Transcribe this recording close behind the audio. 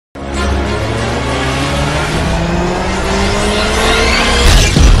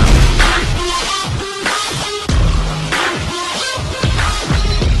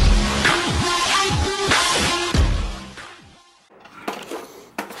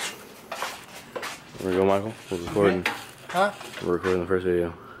Here we go, Michael. We're recording. Huh? We're recording the first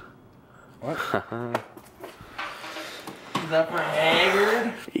video. What? Is that for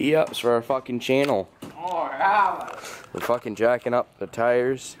Haggard? Yep, it's for our fucking channel. Oh, yeah. We're fucking jacking up the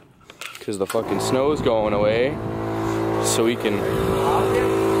tires because the fucking snow's going away. So we can.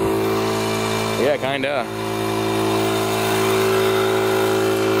 Yeah, kinda.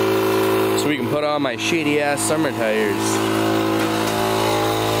 So we can put on my shitty ass summer tires.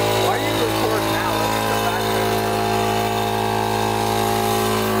 Why are you recording now? Let's come back to it.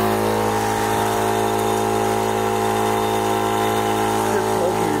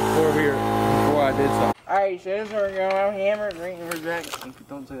 Before I did something. Alright, so we're going out hammer drinking for Jack.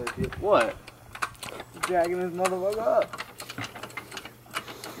 Don't say that shit. What? Jacking this motherfucker up.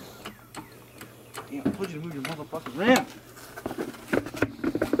 Damn, I told you to move your motherfucking rim.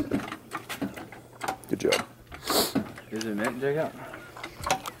 Good job. Is it meant to jack up?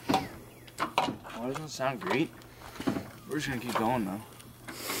 Well, doesn't sound great. We're just gonna keep going though.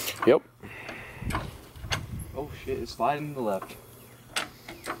 Yep. Oh shit, it's sliding to the left.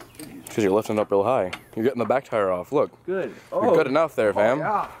 Because you're lifting up real high. You're getting the back tire off. Look. Good. You're good enough there, fam. Oh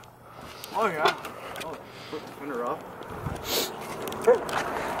yeah. Oh yeah. Oh, flip the fender off.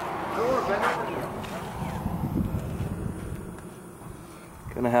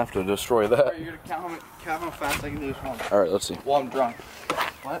 Gonna have to destroy that. Alright, you're gonna count how fast I can do this one. Alright, let's see. Well, I'm drunk.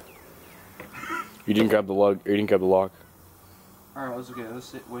 What? You didn't grab the lug, or you didn't grab the lock. Alright, let's okay.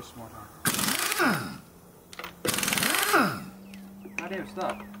 Let's waste some more time. Goddamn,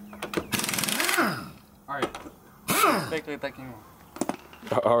 stop. Alright. Take that king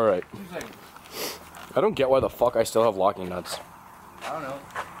on. Alright. 2 seconds. I don't get why the fuck I still have locking nuts. I don't know.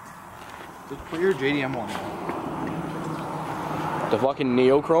 Just put your JDM on. The fucking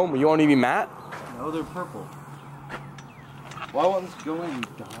neochrome? You want to be matte? No, they're purple. Why won't this go in, you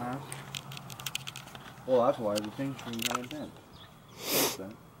dumbass? Well, that's why the thing's from kind of bent.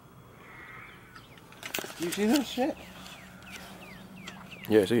 You see this shit?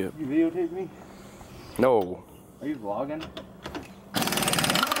 Yeah, I see it. You videotaped me? No. Are you vlogging?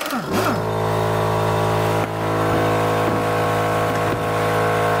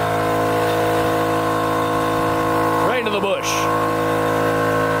 Right into the bush.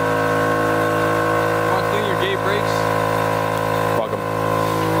 Want to clean your gate brakes? Fuck them.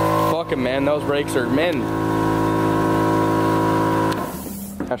 Fuck 'em, man. Those brakes are men.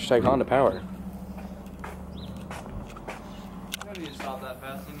 Hashtag Honda Power. You don't need to stop that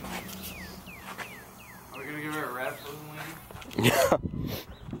fast anyway. Are we gonna give her a red for the lane? Yeah.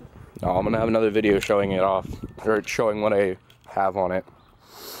 No, I'm gonna have another video showing it off. Or showing what I have on it.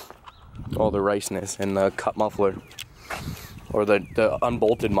 All the riceness and the cut muffler. Or the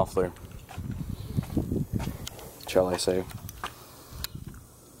unbolted muffler. Shall I say.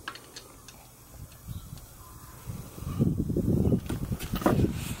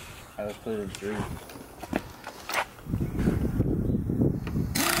 I was put it in 3.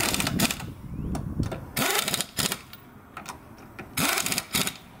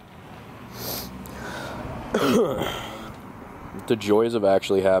 The joys of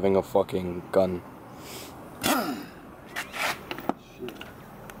actually having a fucking gun.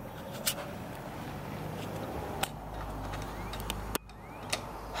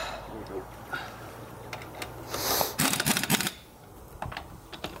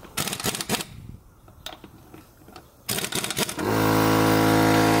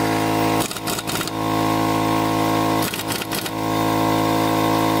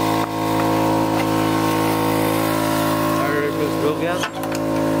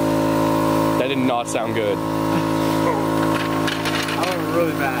 That did not sound good. I went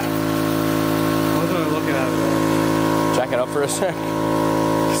really bad. I wasn't even looking at it. Jack it up for a sec.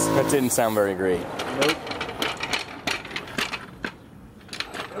 That didn't sound very great. Nope.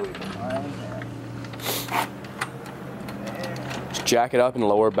 Just jack it up and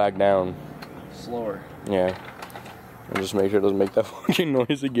lower back down. Slower. Yeah. And just make sure it doesn't make that fucking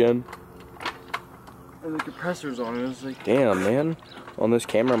noise again. And the compressor's on it. It's like, Damn, man. On this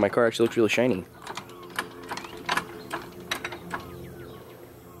camera, my car actually looks really shiny.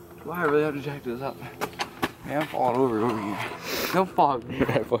 why I really have to jack this up? Man, I'm falling over here. Don't fall.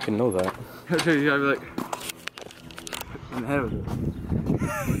 I fucking know that. You gotta be like, in the head with it.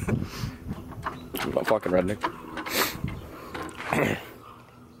 I'm not fucking redneck.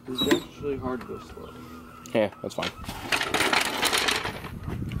 It's actually hard to go slow. Yeah, that's fine.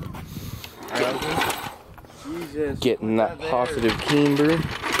 Jesus. Getting that positive camber.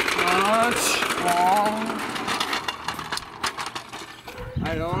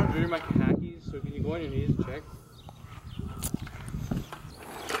 I don't want to do my khakis, so can you go on your knees and check?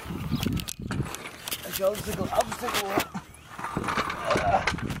 I'll just tickle it.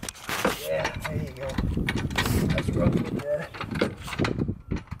 Yeah, there you go. That's roughly dead.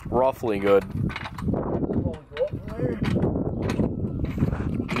 Roughly good.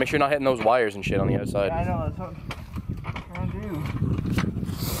 Make sure you're not hitting those wires and shit on the outside. Yeah, I know, that's what I'm trying to do.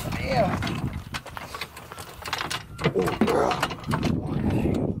 Damn. Oh, girl.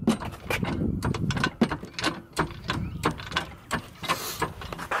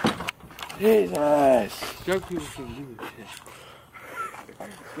 Jesus. Drug people shouldn't do this shit.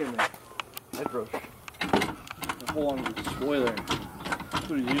 Get me. Head brush. The whole on the spoiler. That's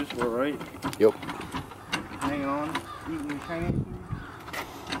what it's used for, right? Yep. Hanging on, eating your Chinese food.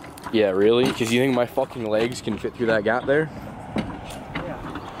 Yeah, really? Because you think my fucking legs can fit through that gap there? Yeah.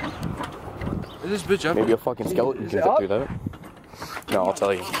 Is this bitch up? Maybe a fucking skeleton can fit through that. No, I'll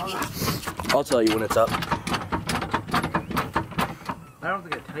tell you. I'll tell you when it's up. I don't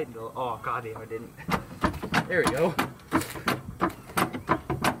think I tightened it. Oh, goddamn, I didn't. There we go.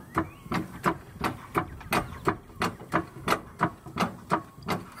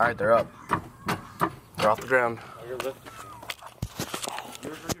 Alright, they're up. They're off the ground. Oh, you're lifted.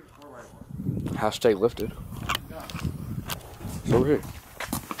 Hashtag lifted. It's over here.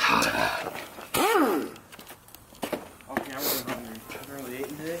 Okay, I'm really hungry. I've really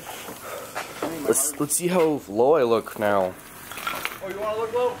eaten today. Let's see how low I look now. Oh, you want to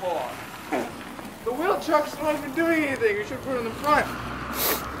look low? Hold on. The wheel truck's not even doing anything. You should put it in the front.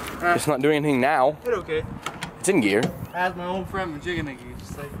 It's not doing anything now. It's okay. It's in gear. As my old friend Majigganiggy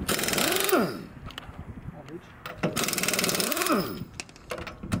just like.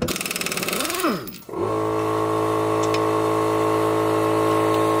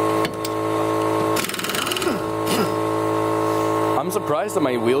 I'm surprised that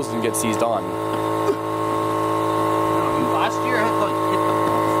my wheels didn't get seized on. Last year I had to like hit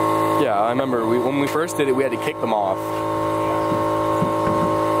them. Yeah, I remember when we first did it, we had to kick them off.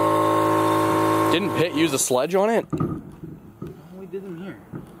 Didn't Pitt use a sledge on it? We did them here.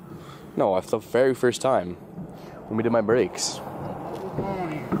 No, the very first time when we did my brakes. What's going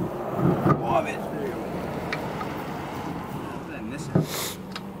on here? Love it. There you go. What did I miss it?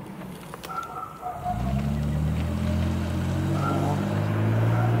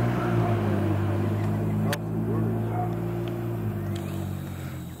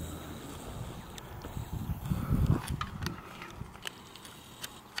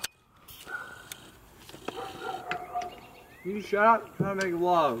 You shut up, I'm trying to make a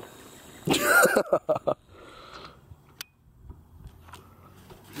vlog.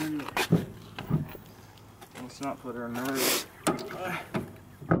 Let's not put her in nerves.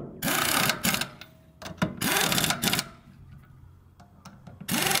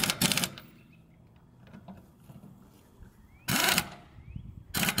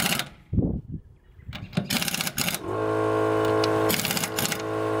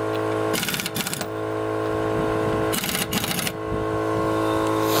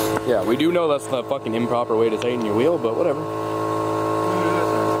 Yeah, we do know that's the fucking improper way to tighten your wheel, but whatever.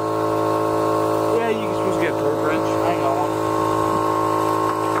 Yeah, you're supposed to get a torque wrench. I ain't got one.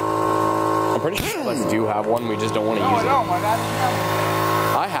 I'm pretty sure let's do have one, we just don't want to use it. No, my God, you have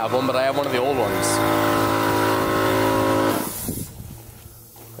one. I have one, but I have one of the old ones.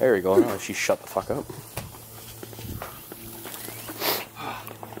 There we go, now she shut the fuck up.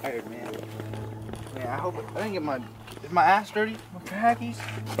 Tired, man. Yeah, I hope I didn't get my. Is my ass dirty? My khakis?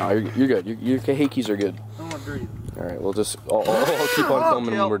 No, you're good. Your kahakis are good. I don't want dirty. Alright, we'll just. I'll keep on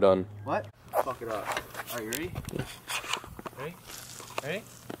filming when we're done. What? Fuck it up. Are you ready? Ready? Ready?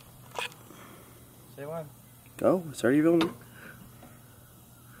 Say one. Oh, it's already filming.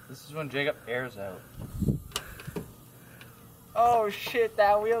 This is when Jacob airs out. Oh shit,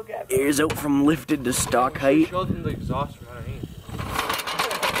 that wheel gap. Airs out from lifted to stock height. Show them the exhaust from underneath.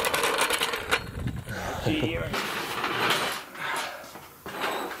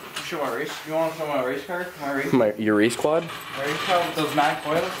 Show my race. You want to show my race car? Your race quad? My race car with those 9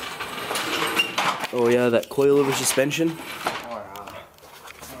 coils? Oh yeah, that coilover suspension. Oh yeah. I'm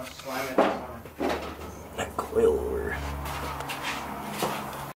gonna slam it. That coilover.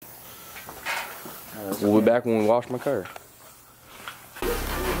 We'll be back when we wash my car.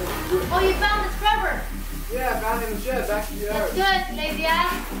 Oh, you found the scrubber. Yeah, I found it in the shed, back to the yard. Good, lazy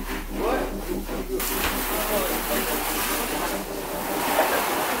ass. What?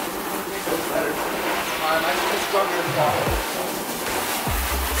 Better. Alright, let's just scrubber this off.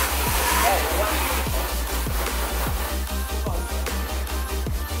 Hey, what?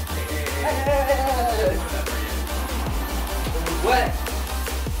 Hey. What?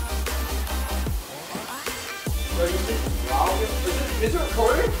 So you just, wow, is it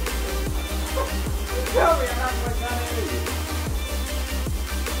recording? Tell me I'm not going to you.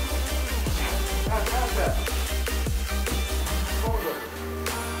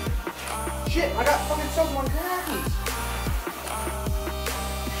 Shit, I got fucking someone khakis.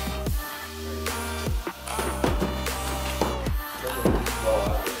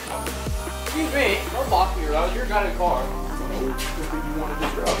 Excuse me, don't lock me around. You're got a car. You wanted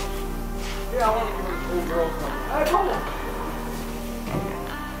this girl. Yeah, I want to give her old girl something. Hey, come on.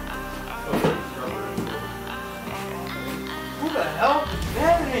 Who the hell is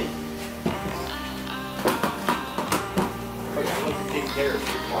mad at me? Take care of you.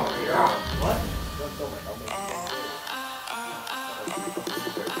 What?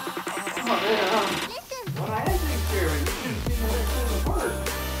 Oh, man. When I am taking care of you, you should have seen that apart.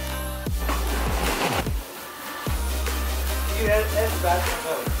 Yeah, that's bad.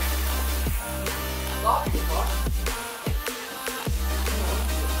 Stop, you fuck.